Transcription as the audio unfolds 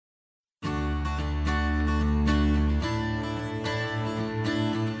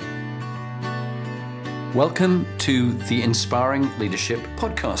Welcome to the Inspiring Leadership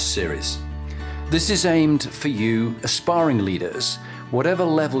podcast series. This is aimed for you aspiring leaders, whatever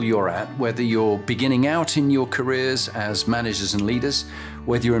level you're at, whether you're beginning out in your careers as managers and leaders,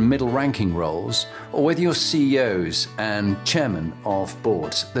 whether you're in middle ranking roles, or whether you're CEOs and chairmen of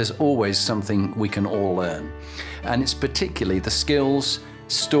boards. There's always something we can all learn. And it's particularly the skills,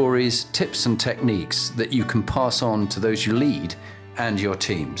 stories, tips and techniques that you can pass on to those you lead and your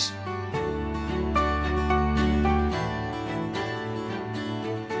teams.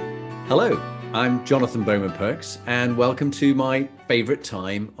 Hello, I'm Jonathan Bowman-Perks, and welcome to my favorite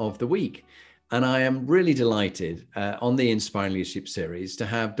time of the week. And I am really delighted on the Inspiring Leadership series to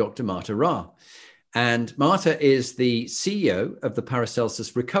have Dr. Marta Ra. And Marta is the CEO of the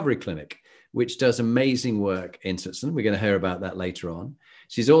Paracelsus Recovery Clinic, which does amazing work in Switzerland. We're going to hear about that later on.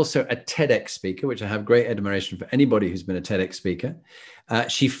 She's also a TEDx speaker, which I have great admiration for anybody who's been a TEDx speaker.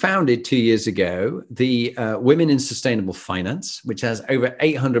 She founded 2 years ago the Women in Sustainable Finance, which has over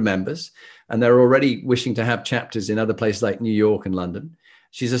 800 members, and they're already wishing to have chapters in other places like New York and London.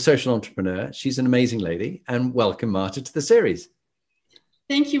 She's a social entrepreneur. She's an amazing lady, and welcome, Marta, to the series.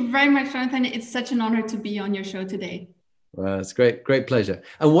 Thank you very much, Jonathan. It's such an honor to be on your show today. Well, it's great pleasure.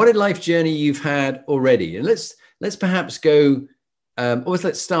 And what a life journey you've had already. And let's perhaps go.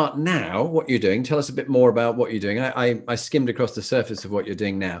 Let's start now, what you're doing. Tell us a bit more about what you're doing. I skimmed across the surface of what you're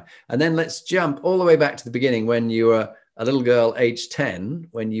doing now. And then let's jump all the way back to the beginning when you were a little girl, age 10,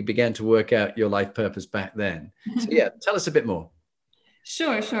 when you began to work out your life purpose back then. So yeah, tell us a bit more.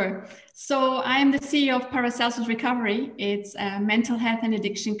 Sure. So I'm the CEO of Paracelsus Recovery. It's a mental health and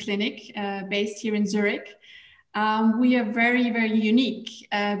addiction clinic based here in Zurich. We are very, very unique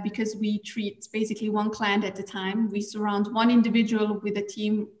because we treat basically one client at a time. We surround one individual with a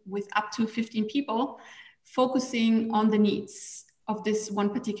team with up to 15 people, focusing on the needs of this one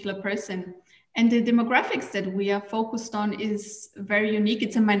particular person. And the demographics that we are focused on is very unique.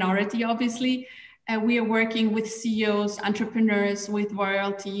 It's a minority, obviously. We are working with CEOs, entrepreneurs, with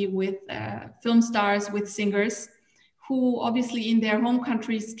royalty, with film stars, with singers, who obviously in their home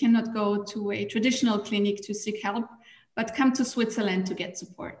countries cannot go to a traditional clinic to seek help, but come to Switzerland to get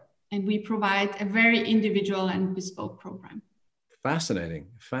support. And we provide a very individual and bespoke program. Fascinating.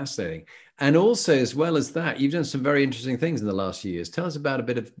 And also, as well as that, you've done some very interesting things in the last few years. Tell us about a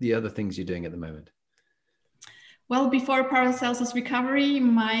bit of the other things you're doing at the moment. Well, before Paracelsus Recovery,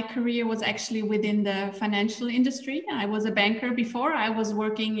 my career was actually within the financial industry. I was a banker before. I was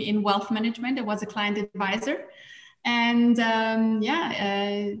working in wealth management. I was a client advisor. And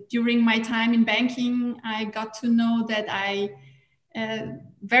during my time in banking, I got to know that I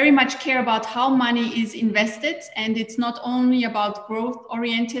very much care about how money is invested. And it's not only about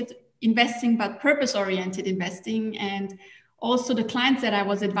growth-oriented investing, but purpose-oriented investing. And also the clients that I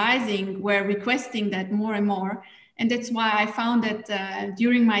was advising were requesting that more and more. And that's why I founded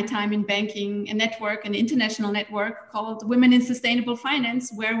during my time in banking a network, an international network called Women in Sustainable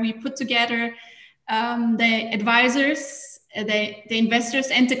Finance, where we put together the advisors, the investors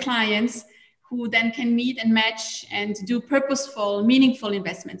and the clients who then can meet and match and do purposeful, meaningful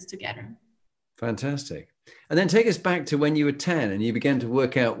investments together. Fantastic. And then take us back to when you were 10 and you began to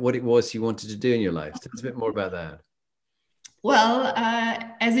work out what it was you wanted to do in your life. Tell us a bit more about that. Well,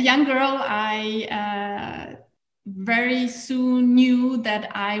 as a young girl, I very soon knew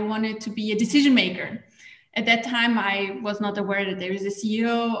that I wanted to be a decision maker. At that time, I was not aware that there is a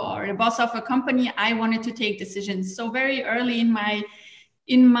CEO or a boss of a company. I wanted to take decisions. So very early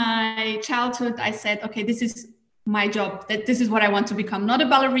in my childhood, I said, okay, this is my job, that this is what I want to become. Not a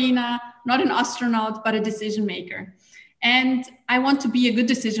ballerina, not an astronaut, but a decision maker. And I want to be a good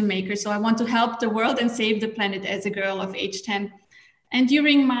decision maker. So I want to help the world and save the planet as a girl of age 10. And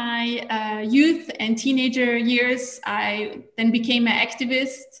during my youth and teenager years, I then became an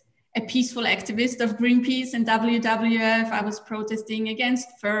activist, a peaceful activist of Greenpeace and WWF. I was protesting against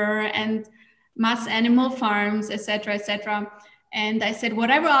fur and mass animal farms, etc., etc. And I said,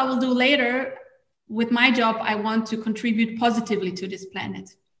 whatever I will do later with my job, I want to contribute positively to this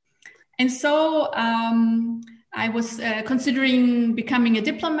planet. And so I was considering becoming a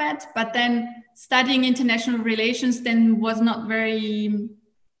diplomat, but then studying international relations then was not very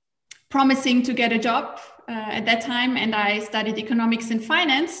promising to get a job at that time. And I studied economics and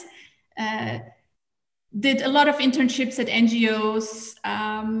finance. Did a lot of internships at NGOs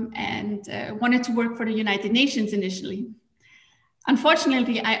and wanted to work for the United Nations initially.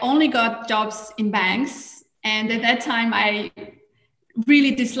 Unfortunately, I only got jobs in banks. And at that time, I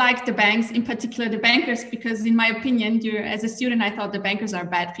really disliked the banks, in particular the bankers, because in my opinion, as a student, I thought the bankers are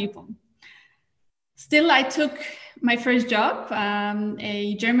bad people. Still, I took my first job.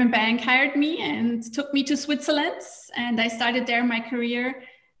 A German bank hired me and took me to Switzerland, and I started there my career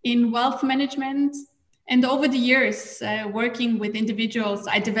in wealth management. And over the years, working with individuals,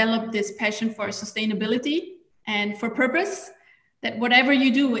 I developed this passion for sustainability and for purpose, that whatever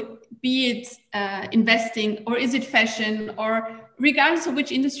you do, be it investing or is it fashion, or regardless of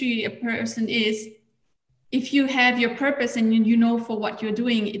which industry a person is, if you have your purpose and you know for what you're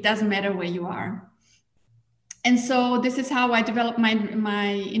doing, it doesn't matter where you are. And so this is how I developed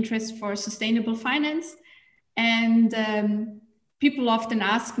my interest for sustainable finance. And people often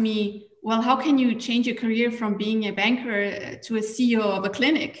ask me, well, how can you change your career from being a banker to a CEO of a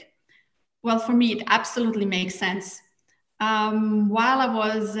clinic? Well, for me, it absolutely makes sense. While I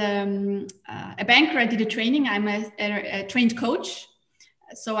was a banker, I did a training. I'm a trained coach.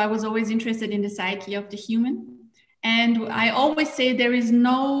 So I was always interested in the psyche of the human. And I always say there is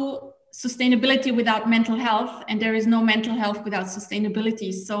no sustainability without mental health, and there is no mental health without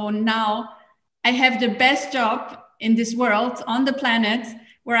sustainability. So now I have the best job in this world, on the planet,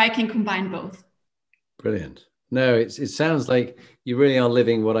 where I can combine both. Brilliant. No, it sounds like you really are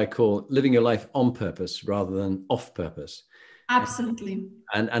living what I call living your life on purpose rather than off purpose. Absolutely.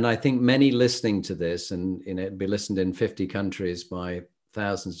 And I think many listening to this, and it'd be listened in 50 countries by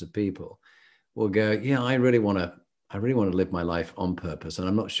thousands of people, will go, yeah, I really want to live my life on purpose, and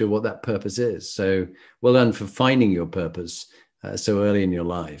I'm not sure what that purpose is. So well done for finding your purpose so early in your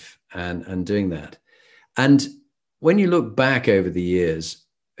life and doing that. And when you look back over the years,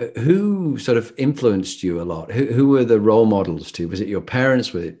 who sort of influenced you a lot? Who were the role models to? Was it your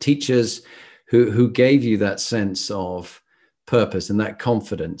parents? Was it teachers who gave you that sense of purpose and that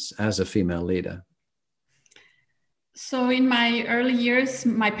confidence as a female leader? So in my early years,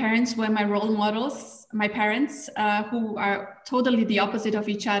 my parents were my role models. My parents, who are totally the opposite of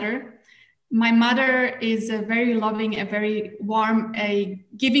each other. My mother is a very loving, a very warm, a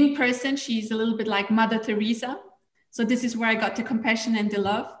giving person. She's a little bit like Mother Teresa. So this is where I got the compassion and the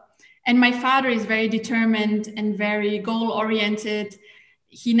love. And my father is very determined and very goal-oriented.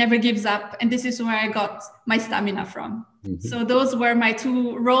 He never gives up. And this is where I got my stamina from. Mm-hmm. So those were my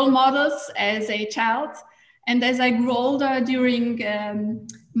two role models as a child. And as I grew older during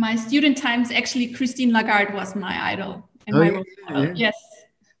my student times, actually, Christine Lagarde was my idol. And my role model. Yeah. Yes.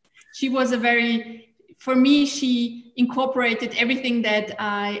 She was for me, she incorporated everything that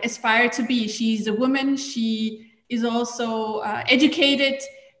I aspire to be. She's a woman. She is also educated.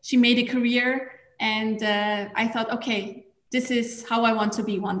 She made a career. And I thought, okay, this is how I want to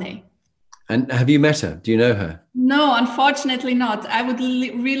be one day. And have you met her? Do you know her? No, unfortunately not. I would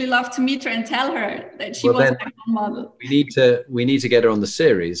really love to meet her and tell her that she was my role model. We need to get her on the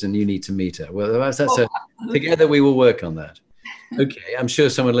series, and you need to meet her. Well, together we will work on that. Okay, I'm sure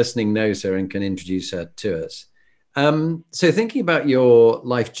someone listening knows her and can introduce her to us. So thinking about your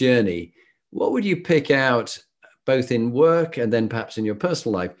life journey, what would you pick out, both in work and then perhaps in your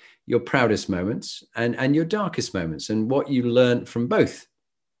personal life, your proudest moments and your darkest moments, and what you learned from both?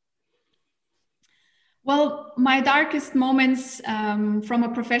 Well, my darkest moments from a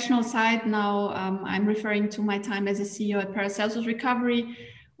professional side now, I'm referring to my time as a CEO at Paracelsus Recovery,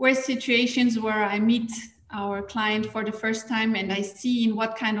 were situations where I meet our client for the first time and I see in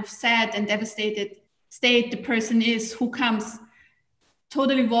what kind of sad and devastated state the person is who comes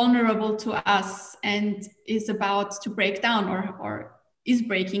totally vulnerable to us and is about to break down or is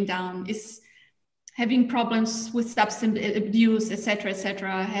breaking down, is having problems with substance abuse,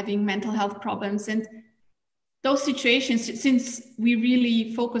 etc., having mental health problems. And those situations, since we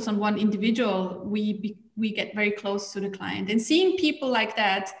really focus on one individual, we get very close to the client. And seeing people like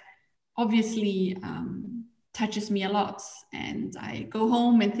that obviously touches me a lot. And I go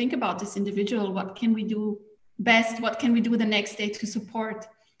home and think about this individual. What can we do best? What can we do the next day to support?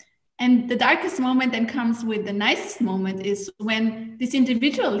 And the darkest moment then comes with the nicest moment is when this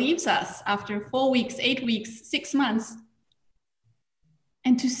individual leaves us after 4 weeks, 8 weeks, 6 months.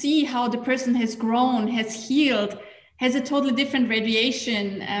 And to see how the person has grown, has healed, has a totally different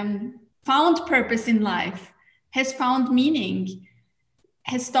radiation, found purpose in life, has found meaning,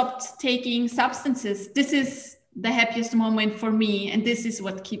 has stopped taking substances. This is the happiest moment for me. And this is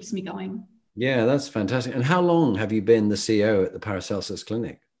what keeps me going. Yeah, that's fantastic. And how long have you been the CEO at the Paracelsus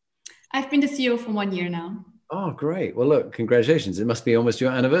Clinic? I've been the CEO for 1 year now. Oh, great. Well, look, congratulations. It must be almost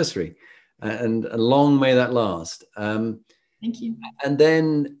your anniversary. And long may that last. Thank you. And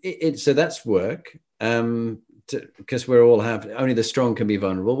then so that's work, because we're all only the strong can be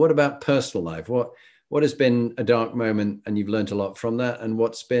vulnerable. What about personal life? What has been a dark moment and you've learned a lot from that? And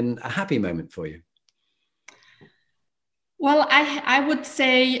what's been a happy moment for you? Well, I would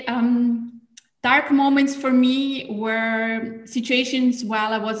say dark moments for me were situations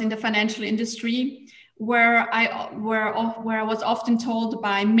while I was in the financial industry where I was often told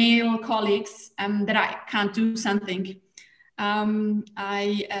by male colleagues that I can't do something.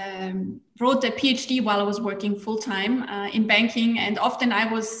 I wrote a PhD while I was working full-time in banking, and often I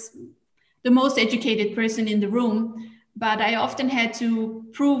was the most educated person in the room, but I often had to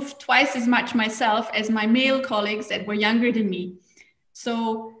prove twice as much myself as my male colleagues that were younger than me.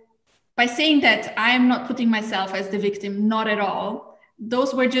 So by saying that, I am not putting myself as the victim, not at all.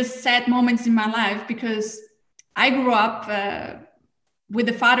 Those were just sad moments in my life because I grew up with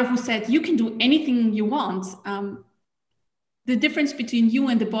a father who said, you can do anything you want. The difference between you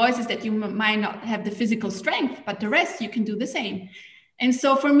and the boys is that you might not have the physical strength, but the rest you can do the same. And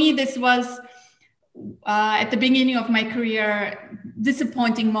so for me, this was at the beginning of my career,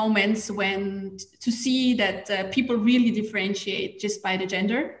 disappointing moments when to see that people really differentiate just by the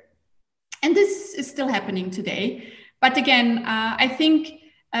gender. And this is still happening today. But again, I think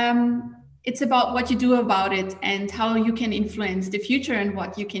it's about what you do about it and how you can influence the future and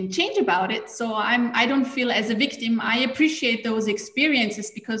what you can change about it. So I don't feel as a victim. I appreciate those experiences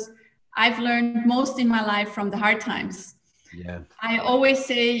because I've learned most in my life from the hard times. Yeah. I always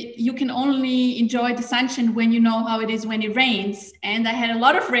say you can only enjoy the sunshine when you know how it is when it rains. And I had a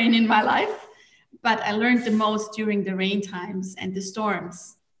lot of rain in my life, but I learned the most during the rain times and the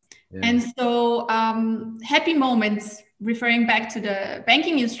storms. Yeah. And so happy moments, referring back to the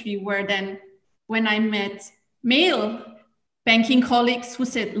banking industry, were then when I met male banking colleagues who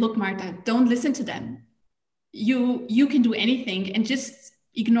said, look, Marta, don't listen to them. You can do anything and just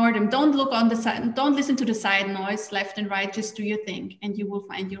ignore them. Don't look on the side, don't listen to the side noise, left and right, just do your thing and you will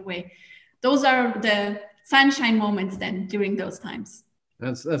find your way. Those are the sunshine moments then during those times.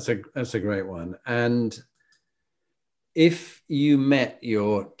 That's a great one. And if you met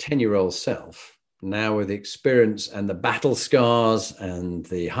your 10-year-old self now with the experience and the battle scars and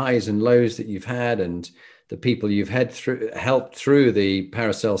the highs and lows that you've had and the people you've helped through the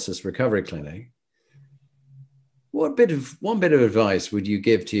Paracelsus Recovery Clinic, one bit of advice would you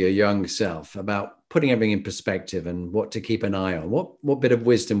give to your young self about putting everything in perspective and what to keep an eye on? What bit of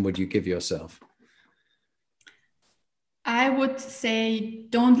wisdom would you give yourself? I would say,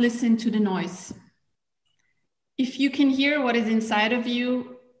 don't listen to the noise. If you can hear what is inside of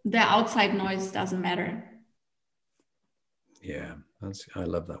you, the outside noise doesn't matter. Yeah, I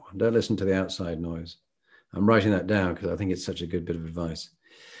love that one. Don't listen to the outside noise. I'm writing that down because I think it's such a good bit of advice.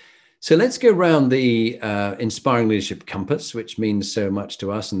 So let's go around the Inspiring Leadership Compass, which means so much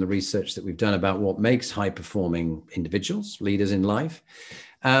to us and the research that we've done about what makes high-performing individuals, leaders in life.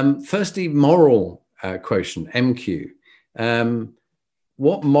 Firstly, moral quotient, MQ.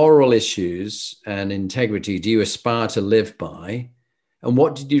 What moral issues and integrity do you aspire to live by? And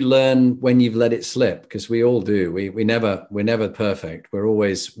what did you learn when you've let it slip? Because we all do. We're never perfect. We're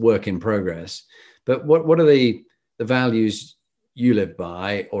always work in progress. But what are the values you live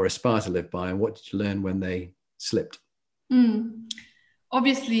by or aspire to live by, and what did you learn when they slipped?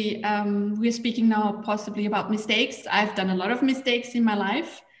 Obviously, we're speaking now possibly about mistakes. I've done a lot of mistakes in my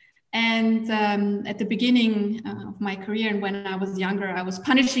life. And at the beginning of my career and when I was younger, I was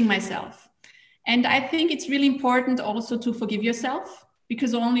punishing myself. And I think it's really important also to forgive yourself,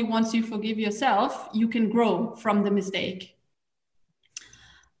 because only once you forgive yourself, you can grow from the mistake.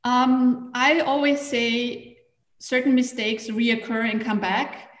 I always say certain mistakes reoccur and come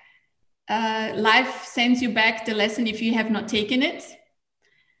back. Life sends you back the lesson if you have not taken it.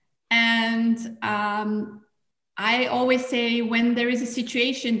 And I always say, when there is a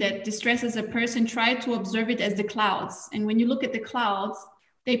situation that distresses a person, try to observe it as the clouds. And when you look at the clouds,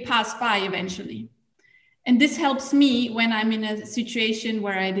 they pass by eventually. And this helps me when I'm in a situation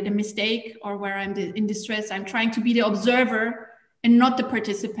where I did a mistake or where I'm in distress. I'm trying to be the observer and not the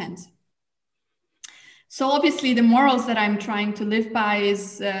participant. So obviously the morals that I'm trying to live by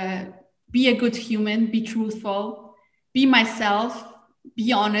is be a good human, be truthful, be myself,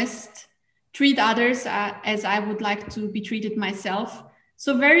 be honest, treat others as I would like to be treated myself.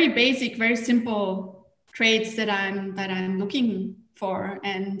 So very basic, very simple traits that I'm looking for.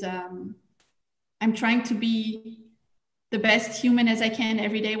 And I'm trying to be the best human as I can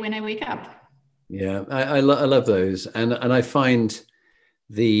every day when I wake up. Yeah, I love those. And I find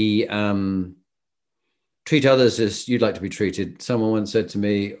the treat others as you'd like to be treated. Someone once said to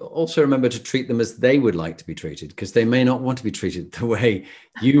me, also remember to treat them as they would like to be treated, because they may not want to be treated the way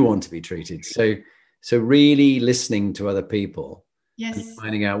you want to be treated. So really listening to other people, yes, and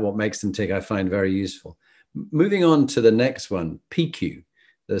finding out what makes them tick, I find very useful. Moving on to the next one, PQ,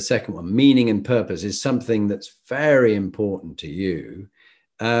 the second one, meaning and purpose, is something that's very important to you.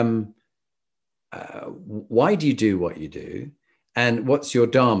 why do you do what you do? And what's your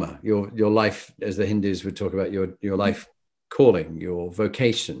dharma, your life, as the Hindus would talk about, your life calling, your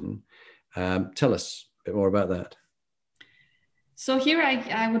vocation? Tell us a bit more about that. So here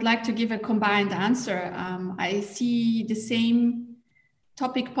I would like to give a combined answer. I see the same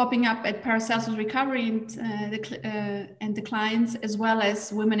topic popping up at Paracelsus Recovery and the clients, as well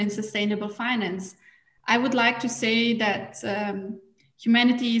as Women in Sustainable Finance. I would like to say that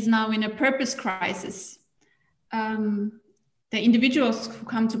humanity is now in a purpose crisis. The individuals who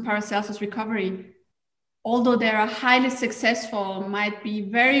come to Paracelsus Recovery, although they are highly successful, might be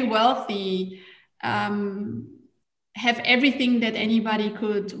very wealthy, have everything that anybody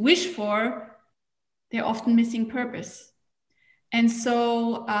could wish for, they're often missing purpose. And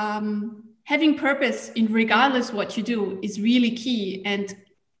so having purpose in regardless what you do is really key and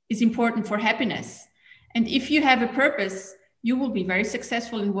is important for happiness. And if you have a purpose, you will be very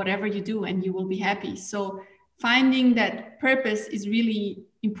successful in whatever you do and you will be happy. So finding that purpose is really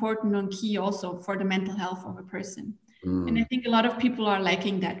important and key also for the mental health of a person. And I think a lot of people are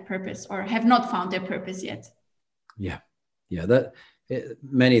lacking that purpose or have not found their purpose yet. Yeah.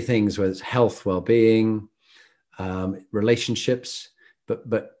 Many things, whether it's health, well-being, relationships,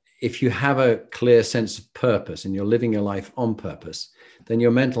 but if you have a clear sense of purpose and you're living your life on purpose, then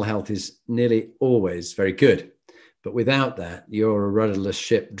your mental health is nearly always very good. But without that, you're a rudderless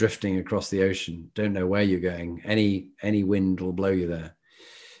ship drifting across the ocean. Don't know where you're going. Any wind will blow you there.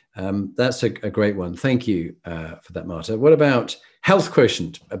 That's a great one. Thank you for that, Marta. What about health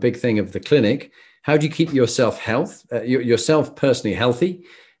quotient? A big thing of the clinic. How do you keep yourself personally healthy,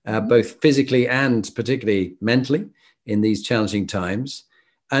 both physically and particularly mentally in these challenging times?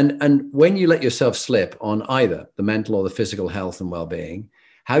 And when you let yourself slip on either the mental or the physical health and well-being,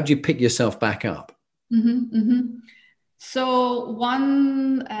 how do you pick yourself back up? So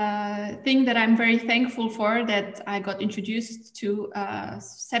one thing that I'm very thankful for that I got introduced to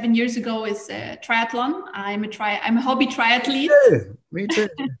 7 years ago is triathlon. I'm a hobby triathlete. Me too.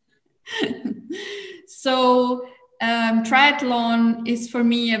 So triathlon is for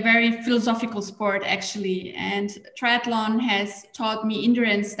me a very philosophical sport, actually. And triathlon has taught me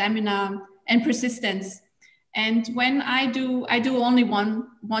endurance, stamina, and persistence. And when I do only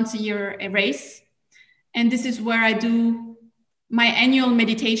once a year a race. And this is where I do my annual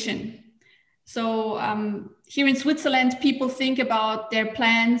meditation. So here in Switzerland, people think about their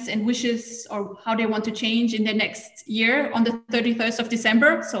plans and wishes or how they want to change in the next year on the 31st of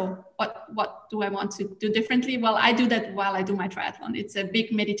December. So what do I want to do differently? Well, I do that while I do my triathlon. It's a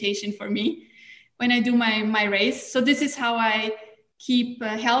big meditation for me when I do my race. So this is how I keep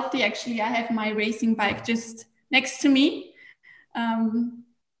healthy. Actually, I have my racing bike just next to me.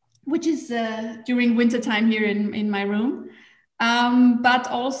 Which is during wintertime here in my room. But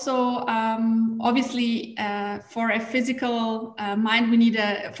also, obviously, for a physical mind,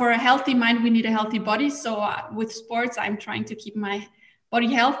 for a healthy mind, we need a healthy body. So with sports, I'm trying to keep my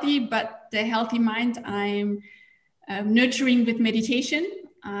body healthy, but the healthy mind, I'm nurturing with meditation.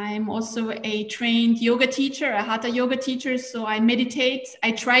 I'm also a trained yoga teacher, a hatha yoga teacher. So I meditate.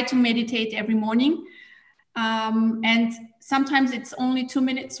 I try to meditate every morning. And sometimes it's only 2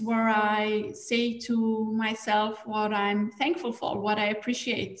 minutes where I say to myself what I'm thankful for, what I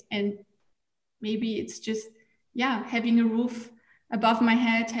appreciate. And maybe it's just, having a roof above my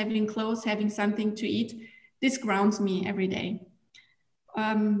head, having clothes, having something to eat. This grounds me every day.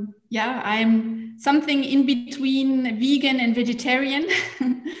 I'm something in between vegan and vegetarian.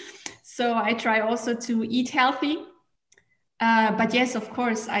 So I try also to eat healthy. But yes, of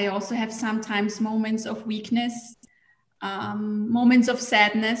course, I also have sometimes moments of weakness, moments of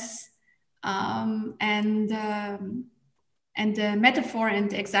sadness, and the metaphor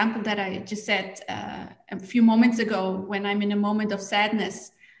and example that I just said a few moments ago, when I'm in a moment of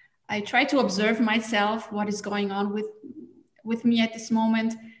sadness, I try to observe myself, what is going on with me at this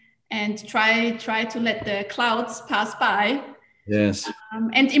moment, and try to let the clouds pass by. Yes.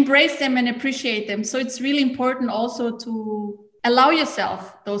 And embrace them and appreciate them. So it's really important also to allow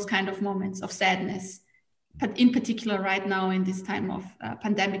yourself those kind of moments of sadness. But in particular, right now in this time of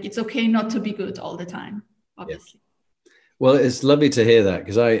pandemic, it's okay not to be good all the time, obviously. Yeah. Well, it's lovely to hear that,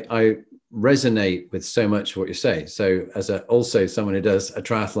 because I resonate with so much of what you say. So as also someone who does a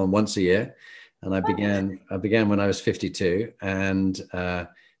triathlon once a year, and I began when I was 52, and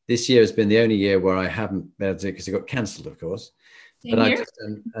this year has been the only year where I haven't been able to, because it got cancelled, of course. But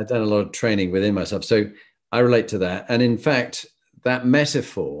I've done a lot of training within myself. So I relate to that. And in fact, that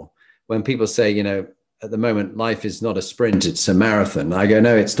metaphor, when people say, at the moment, life is not a sprint, it's a marathon. I go,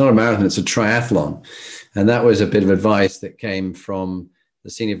 no, it's not a marathon, it's a triathlon. And that was a bit of advice that came from the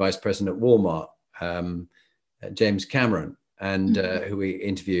senior vice president at Walmart James Cameron, and who we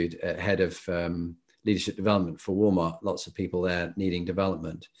interviewed, head of leadership development for Walmart. Lots of people there needing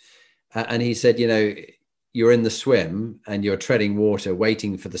development. And he said, you're in the swim and you're treading water,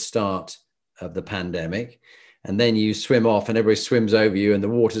 waiting for the start of the pandemic. And then you swim off and everybody swims over you and the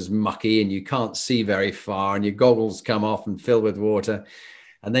water's mucky and you can't see very far and your goggles come off and fill with water.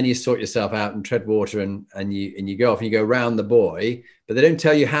 And then you sort yourself out and tread water and you go off and you go round the buoy, but they don't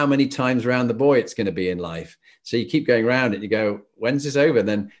tell you how many times round the buoy it's going to be in life. So you keep going around it. You go, when's this over? And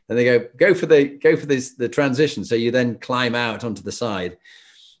then they go for the transition. So you then climb out onto the side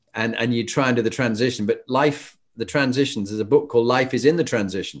and you try and do the transition. But the transitions, there's a book called Life is in the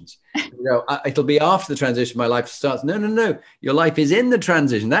Transitions. It'll be after the transition my life starts. No. Your life is in the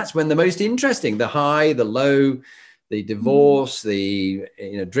transition. That's when the most interesting, the high, the low, the divorce, the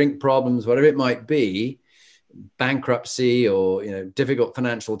drink problems, whatever it might be, bankruptcy or difficult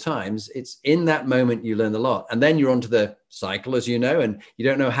financial times, it's in that moment you learn a lot. And then you're onto the cycle, as you know, and you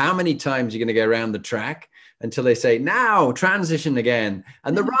don't know how many times you're going to go around the track until they say, now transition again,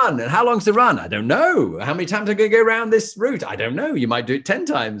 and the run. And how long's the run? I don't know. How many times am I going to go around this route? I don't know. You might do it 10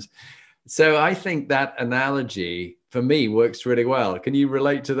 times. So I think that analogy for me works really well. Can you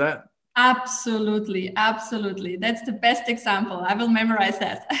relate to that? Absolutely. That's the best example. I will memorize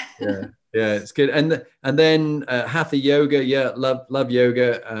that. Yeah, it's good. And then Hatha yoga, love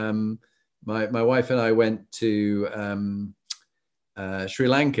yoga. My wife and I went to Sri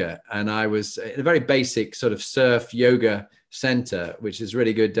Lanka, and I was in a very basic sort of surf yoga center, which is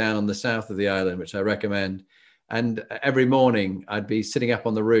really good down on the south of the island, which I recommend. And every morning I'd be sitting up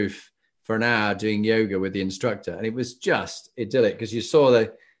on the roof for an hour doing yoga with the instructor, and it was just idyllic because you saw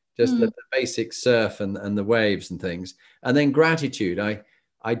the basic surf and the waves and things. And then gratitude,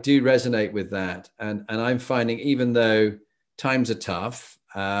 I do resonate with that. And I'm finding, even though times are tough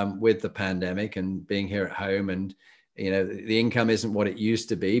with the pandemic and being here at home, and the income isn't what it used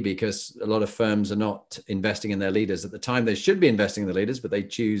to be because a lot of firms are not investing in their leaders at the time they should be investing in the leaders, but they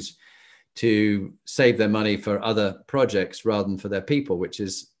choose to save their money for other projects rather than for their people, which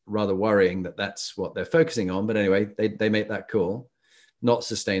is rather worrying that that's what they're focusing on. But anyway, they make that call. Not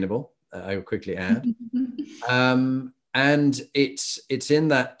sustainable, I will quickly add. And it's in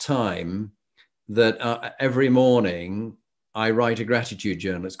that time that every morning I write a gratitude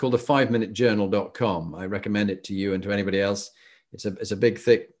journal. It's called the 5minutejournal.com. I recommend it to you and to anybody else. It's a big,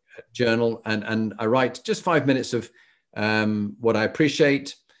 thick journal. And I write just 5 minutes of what I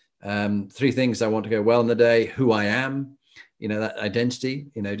appreciate, 3 things I want to go well in the day, who I am, that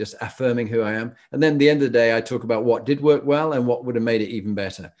identity, just affirming who I am. And then at the end of the day, I talk about what did work well and what would have made it even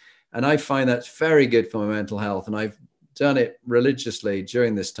better. And I find that's very good for my mental health. And I've done it religiously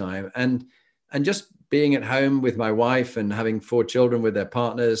during this time. And just being at home with my wife and having 4 children with their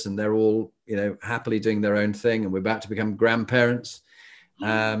partners, and they're all, happily doing their own thing. And we're about to become grandparents.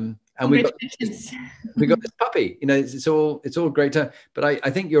 And we got this puppy, it's all great time. But I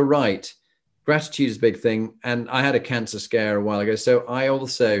think you're right. Gratitude is a big thing. And I had a cancer scare a while ago. So I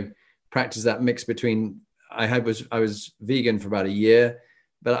also practice that mix between, I was vegan for about a year,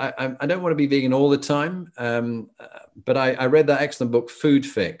 but I don't want to be vegan all the time. But I read that excellent book, Food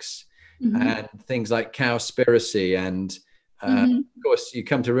Fix, and things like Cowspiracy. And of course, you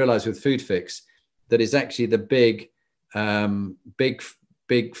come to realize with Food Fix that it's actually the big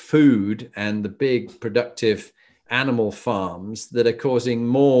food and the big productive animal farms that are causing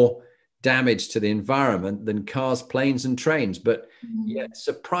more damage to the environment than cars, planes, and trains. But yet,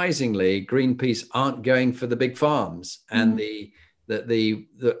 surprisingly, Greenpeace aren't going for the big farms and the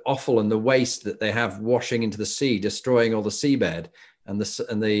offal and the waste that they have washing into the sea, destroying all the seabed, and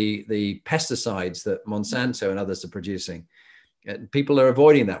the pesticides that Monsanto and others are producing. People are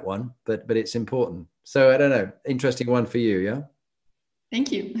avoiding that one, but it's important. So I don't know, interesting one for you, yeah?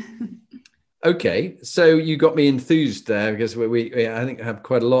 Thank you. Okay, so you got me enthused there because we I think have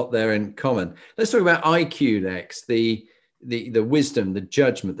quite a lot there in common. Let's talk about IQ next, the wisdom, the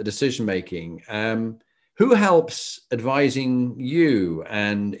judgment, the decision making. Who helps advising you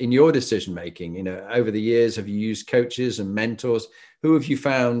and in your decision making? Over the years, have you used coaches and mentors? Who have you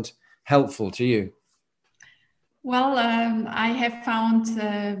found helpful to you? Well, I have found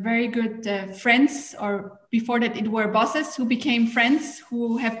very good friends, or before that it were bosses who became friends,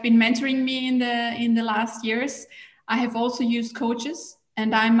 who have been mentoring me in the last years. I have also used coaches,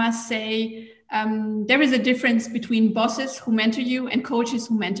 and I must say there is a difference between bosses who mentor you and coaches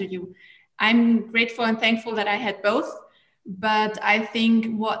who mentor you. I'm grateful and thankful that I had both, but I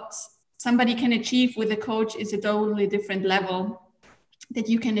think what somebody can achieve with a coach is a totally different level that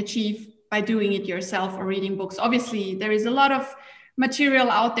you can achieve by doing it yourself or reading books. Obviously, there is a lot of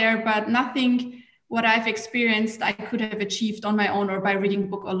material out there, but nothing what I've experienced, I could have achieved on my own or by reading a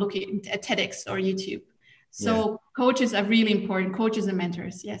book or looking at TEDx or YouTube. So coaches are really important, coaches and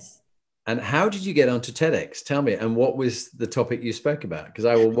mentors, yes. And how did you get onto TEDx? Tell me, and what was the topic you spoke about? Because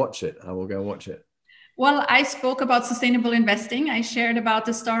I will watch it. I will go watch it. Well, I spoke about sustainable investing. I shared about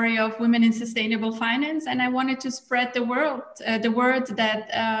the story of women in sustainable finance, and I wanted to spread the word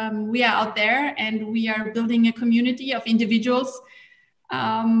that we are out there and we are building a community of individuals,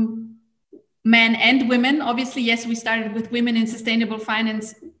 men and women. Obviously, yes, we started with women in sustainable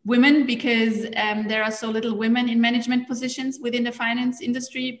finance, women, because there are so little women in management positions within the finance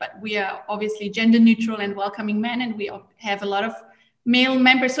industry, but we are obviously gender neutral and welcoming men, and we have a lot of male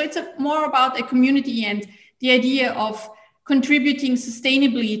members. So it's more about a community and the idea of contributing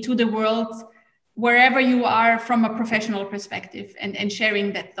sustainably to the world wherever you are from a professional perspective, and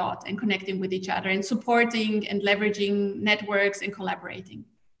sharing that thought and connecting with each other and supporting and leveraging networks and collaborating.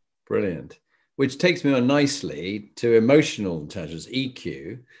 Brilliant. Which takes me on nicely to emotional intelligence,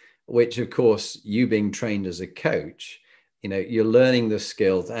 EQ, which of course, you being trained as a coach, you're learning the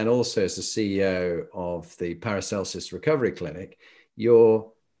skills, and also as the CEO of the Paracelsus Recovery Clinic,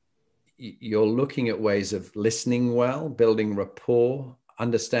 you're looking at ways of listening well, building rapport,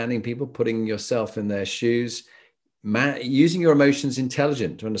 understanding people, putting yourself in their shoes, using your emotions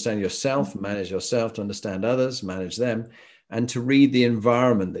intelligent to understand yourself, manage yourself, to understand others, manage them, and to read the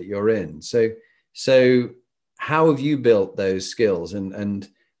environment that you're in. So how have you built those skills, and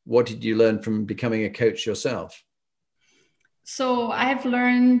what did you learn from becoming a coach yourself? So I have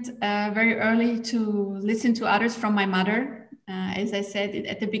learned very early to listen to others from my mother. As I said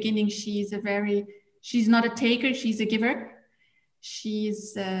at the beginning, she's not a taker, she's a giver. She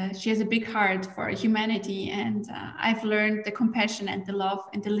has a big heart for humanity, and I've learned the compassion and the love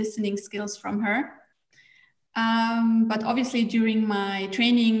and the listening skills from her. But obviously during my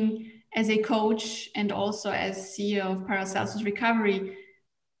training as a coach and also as CEO of Paracelsus Recovery,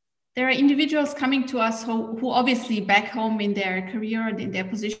 there are individuals coming to us who obviously back home in their career and in their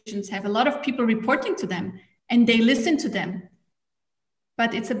positions have a lot of people reporting to them, and they listen to them.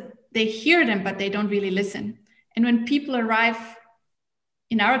 But they hear them, but they don't really listen. And when people arrive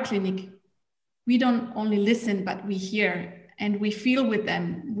in our clinic, we don't only listen, but we hear. And we feel with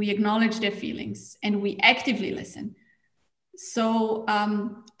them, we acknowledge their feelings, and we actively listen. So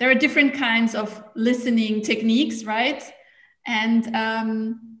there are different kinds of listening techniques, right? And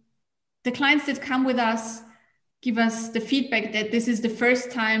the clients that come with us give us the feedback that this is the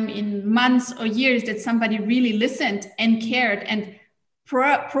first time in months or years that somebody really listened and cared and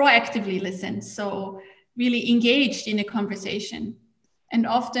proactively listened. So really engaged in a conversation. And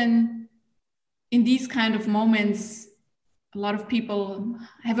often in these kind of moments, a lot of people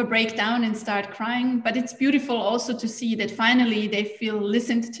have a breakdown and start crying, but it's beautiful also to see that finally they feel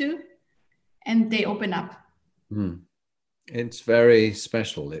listened to and they open up. It's very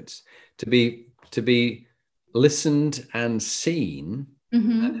special. It's to be listened and seen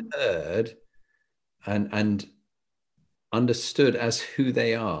and heard and understood as who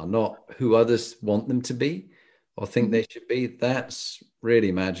they are, not who others want them to be or think they should be. That's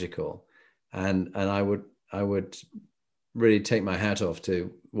really magical. And I would really take my hat off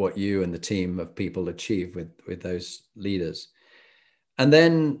to what you and the team of people achieve with those leaders. And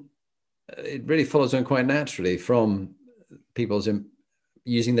then it really follows on quite naturally from people's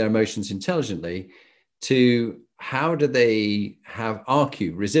using their emotions intelligently to how do they have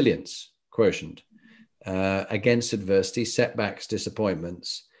RQ, resilience quotient, against adversity, setbacks,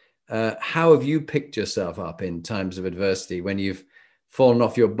 disappointments. How have you picked yourself up in times of adversity when you've fallen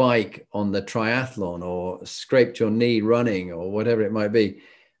off your bike on the triathlon or scraped your knee running or whatever it might be?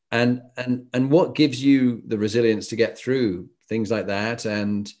 And what gives you the resilience to get through things like that,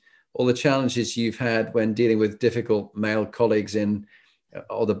 and all the challenges you've had when dealing with difficult male colleagues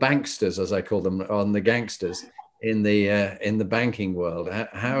or the banksters, as I call them, on the gangsters in the banking world?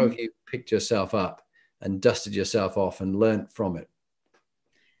 How have you picked yourself up and dusted yourself off and learned from it?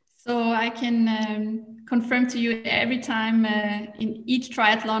 So I can confirm to you, every time in each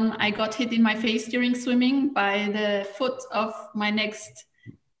triathlon, I got hit in my face during swimming by the foot of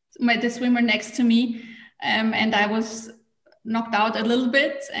the swimmer next to me. And I was knocked out a little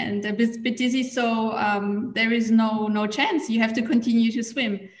bit and a bit dizzy. So there is no chance. You have to continue to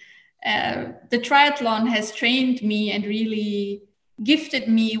swim. The triathlon has trained me and really gifted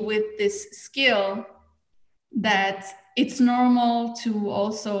me with this skill that it's normal to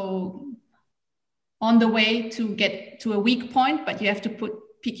also on the way to get to a weak point, but you have to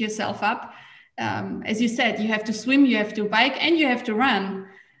pick yourself up. As you said, you have to swim, you have to bike, and you have to run.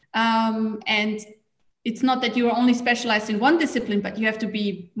 And it's not that you are only specialized in one discipline, but you have to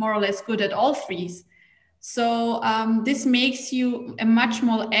be more or less good at all three. So this makes you a much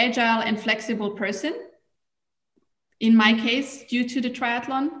more agile and flexible person, in my case, due to the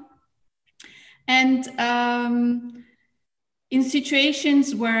triathlon. And in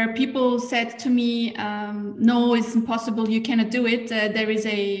situations where people said to me, no, it's impossible, you cannot do it. There is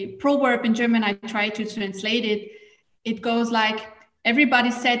a proverb in German, I try to translate it. It goes like,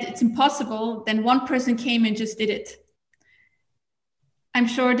 everybody said it's impossible, then one person came and just did it. I'm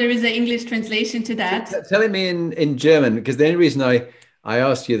sure there is an English translation to that. Telling me in German, because the only reason I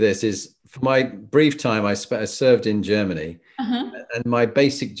asked you this is for my brief time I served in Germany, and my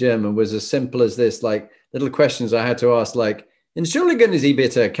basic German was as simple as this, like little questions I had to ask, like, Entschuldigen Sie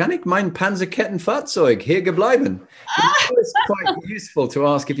bitte, kann ich mein Panzerkettenfahrzeug hier bleiben? It was quite useful to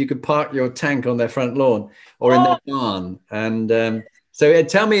ask if you could park your tank on their front lawn or in their barn. And so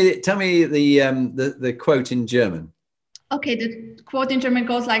tell me the quote in German. Okay, the quote in German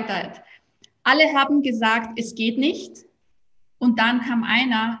goes like that. Alle haben gesagt, es geht nicht. Und dann kam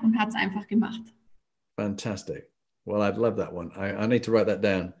einer und hat es einfach gemacht. Fantastic. Well, I'd love that one. I need to write that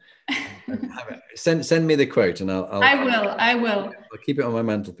down. Send me the quote and I will. I'll keep it on my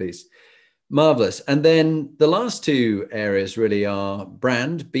mantelpiece. Marvelous. And then the last two areas really are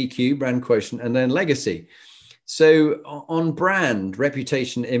brand, BQ, brand quotient, and then legacy. So on brand,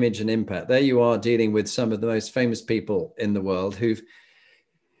 reputation, image, and impact, there you are dealing with some of the most famous people in the world who've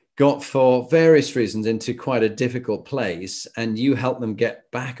got, for various reasons, into quite a difficult place, and you help them get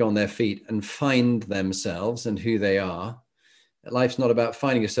back on their feet and find themselves and who they are. Life's not about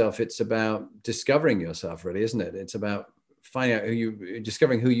finding yourself, it's about discovering yourself, really, isn't it? It's about finding out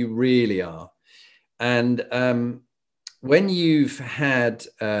discovering who you really are. And when you've had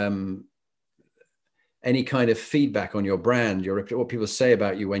any kind of feedback on your brand, what people say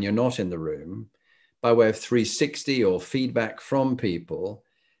about you when you're not in the room, by way of 360 or feedback from people,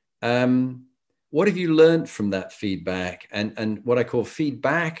 what have you learned from that feedback and what I call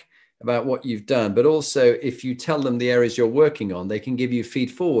feedback about what you've done? But also, if you tell them the areas you're working on, they can give you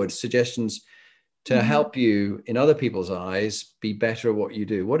feed forward suggestions to help you, in other people's eyes, be better at what you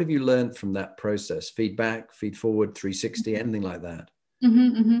do. What have you learned from that process? Feedback, feed forward, 360, anything like that?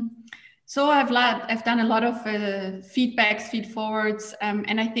 So I've done a lot of feedbacks, feed forwards,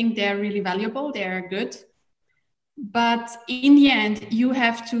 and I think they're really valuable. They're good. But in the end, you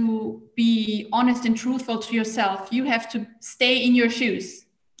have to be honest and truthful to yourself. You have to stay in your shoes.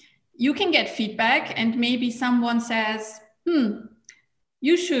 You can get feedback and maybe someone says,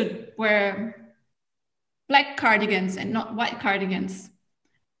 you should wear black cardigans and not white cardigans.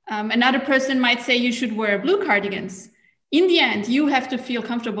 Another person might say you should wear blue cardigans. In the end, you have to feel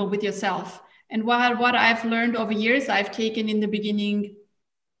comfortable with yourself. And what I've learned over years, I've taken in the beginning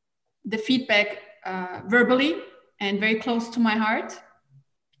the feedback verbally and very close to my heart.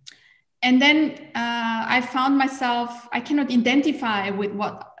 And then I found myself, I cannot identify with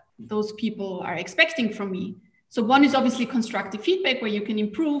what those people are expecting from me. So one is obviously constructive feedback where you can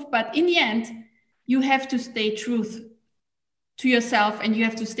improve, but in the end, you have to stay true to yourself and you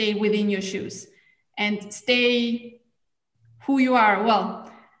have to stay within your shoes and stay who you are.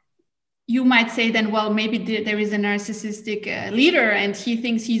 Well, you might say then, well, maybe there is a narcissistic leader and he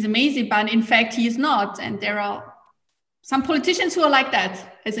thinks he's amazing, but in fact, he is not. And there are some politicians who are like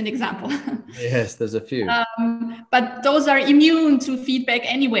that, as an example. Yes, there's a few. But those are immune to feedback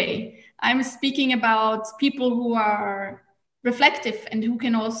anyway. I'm speaking about people who are reflective and who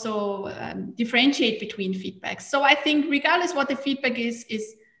can also differentiate between feedbacks. So I think regardless what the feedback is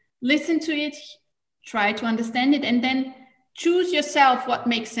listen to it, try to understand it, and then choose yourself what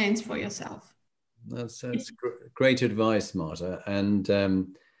makes sense for yourself. That's great advice, Marta. And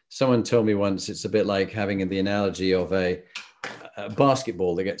someone told me once it's a bit like having the analogy of a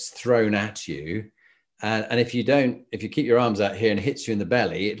basketball that gets thrown at you. And if you keep your arms out here and it hits you in the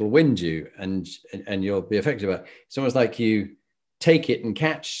belly, it'll wind you and you'll be affected by it. It's almost like you take it and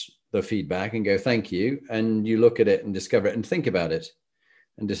catch the feedback and go, thank you. And you look at it and discover it and think about it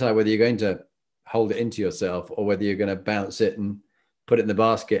and decide whether you're going to hold it into yourself or whether you're going to bounce it and put it in the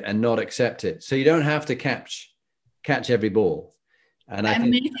basket and not accept it. So you don't have to catch every ball. And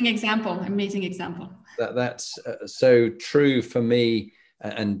amazing example. That's so true for me.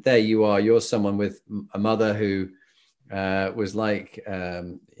 And there you are. You're someone with a mother who was like,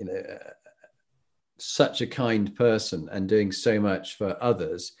 such a kind person and doing so much for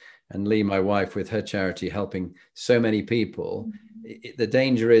others. And Lee, my wife, with her charity, helping so many people. The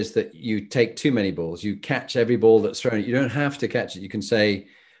danger is that you take too many balls. You catch every ball that's thrown. You don't have to catch it. You can say,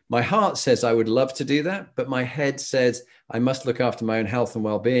 My heart says I would love to do that, but my head says I must look after my own health and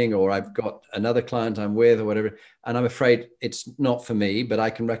well-being, or I've got another client I'm with or whatever. And I'm afraid it's not for me, but I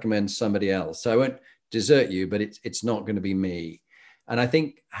can recommend somebody else. So I won't desert you, but it's not going to be me. And I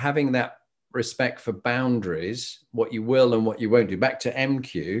think having that respect for boundaries, what you will and what you won't do, back to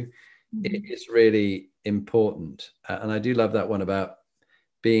MQ, it is really important. And I do love that one about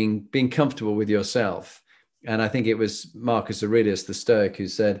being comfortable with yourself. And I think it was Marcus Aurelius, the Stoic, who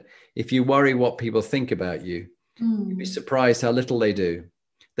said, if you worry what people think about you, you'd be surprised how little they do.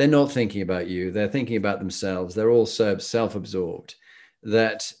 They're not thinking about you. They're thinking about themselves. They're all so self-absorbed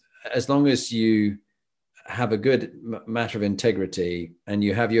that as long as you have a good matter of integrity and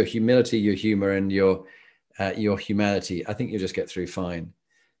you have your humility, your humor, and your humanity, I think you'll just get through fine.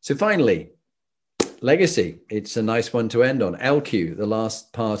 So finally, legacy. It's a nice one to end on. LQ, the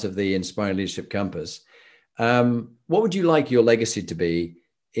last part of the Inspiring Leadership Compass. What would you like your legacy to be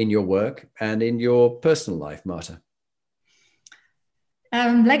in your work and in your personal life, Marta?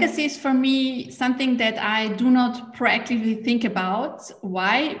 Legacy is for me something that I do not proactively think about.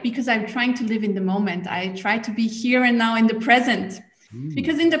 Why? Because I'm trying to live in the moment. I try to be here and now in the present.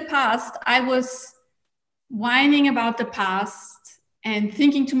 Because in the past, I was whining about the past and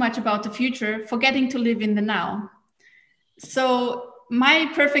thinking too much about the future, forgetting to live in the now. So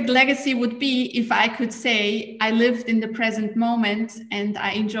my perfect legacy would be if I could say I lived in the present moment and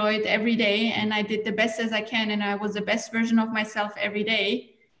I enjoyed every day and I did the best as I can and I was the best version of myself every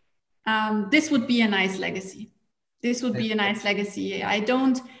day. This would be a nice legacy. This would be a nice legacy. I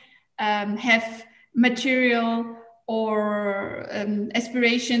don't have material or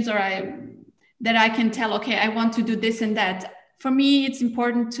aspirations that I can tell, okay, I want to do this and that. For me, it's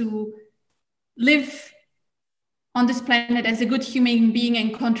important to live on this planet as a good human being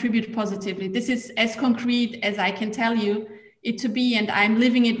and contribute positively. This is as concrete as I can tell you it to be, and I'm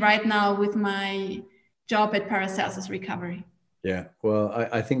living it right now with my job at Paracelsus Recovery. Yeah, well,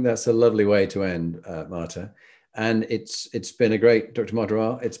 I think that's a lovely way to end, Marta. And it's been a great, Dr. Marta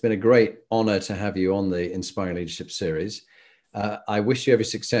Rall, it's been a great honor to have you on the Inspiring Leadership series. I wish you every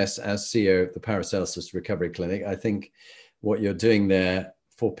success as CEO of the Paracelsus Recovery Clinic. I think what you're doing there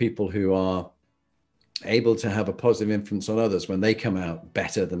for people who are able to have a positive influence on others when they come out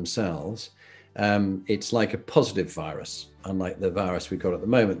better themselves, it's like a positive virus. Unlike the virus we've got at the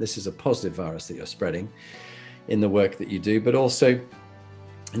moment, this is a positive virus that you're spreading in the work that you do, but also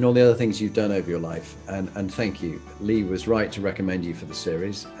in all the other things you've done over your life. And thank you. Lee was right to recommend you for the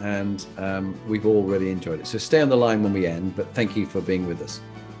series, and we've all really enjoyed it. So stay on the line when we end, but thank you for being with us.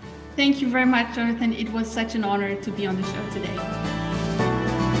 Thank you very much, Jonathan. It was such an honor to be on the show today.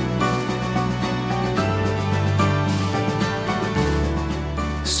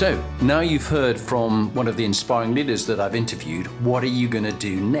 So now you've heard from one of the inspiring leaders that I've interviewed, what are you going to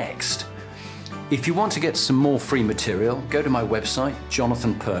do next? If you want to get some more free material, go to my website,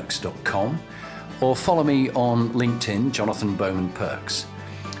 jonathanperks.com, or follow me on LinkedIn, Jonathan Bowman Perks.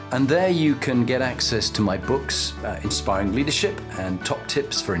 And there you can get access to my books, Inspiring Leadership and Top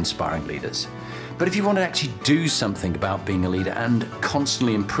Tips for Inspiring Leaders. But if you want to actually do something about being a leader and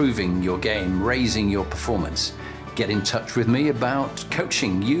constantly improving your game, raising your performance, get in touch with me about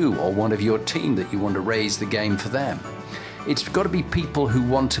coaching you or one of your team that you want to raise the game for them. It's got to be people who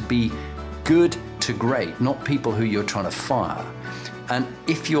want to be good to great, not people who you're trying to fire. And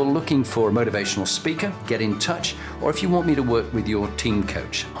if you're looking for a motivational speaker, get in touch. Or if you want me to work with your team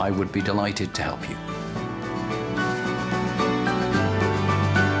coach, I would be delighted to help you.